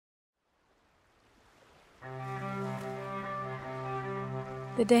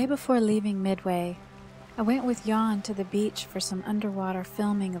The day before leaving Midway, I went with Jan to the beach for some underwater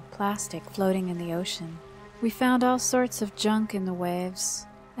filming of plastic floating in the ocean. We found all sorts of junk in the waves,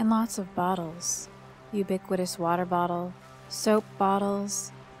 and lots of bottles. Ubiquitous water bottle, soap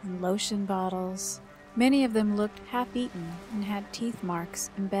bottles, and lotion bottles. Many of them looked half-eaten and had teeth marks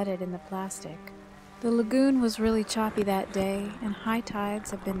embedded in the plastic. The lagoon was really choppy that day, and high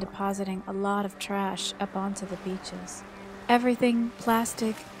tides have been depositing a lot of trash up onto the beaches. Everything,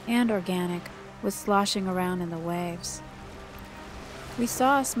 plastic and organic, was sloshing around in the waves. We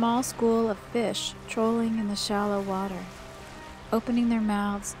saw a small school of fish trolling in the shallow water, opening their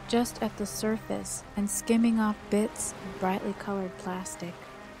mouths just at the surface and skimming off bits of brightly colored plastic.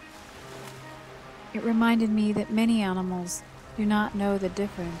 It reminded me that many animals do not know the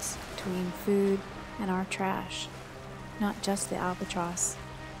difference between food and our trash, not just the albatross.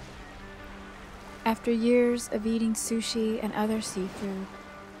 After years of eating sushi and other seafood,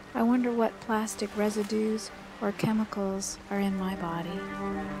 I wonder what plastic residues or chemicals are in my body.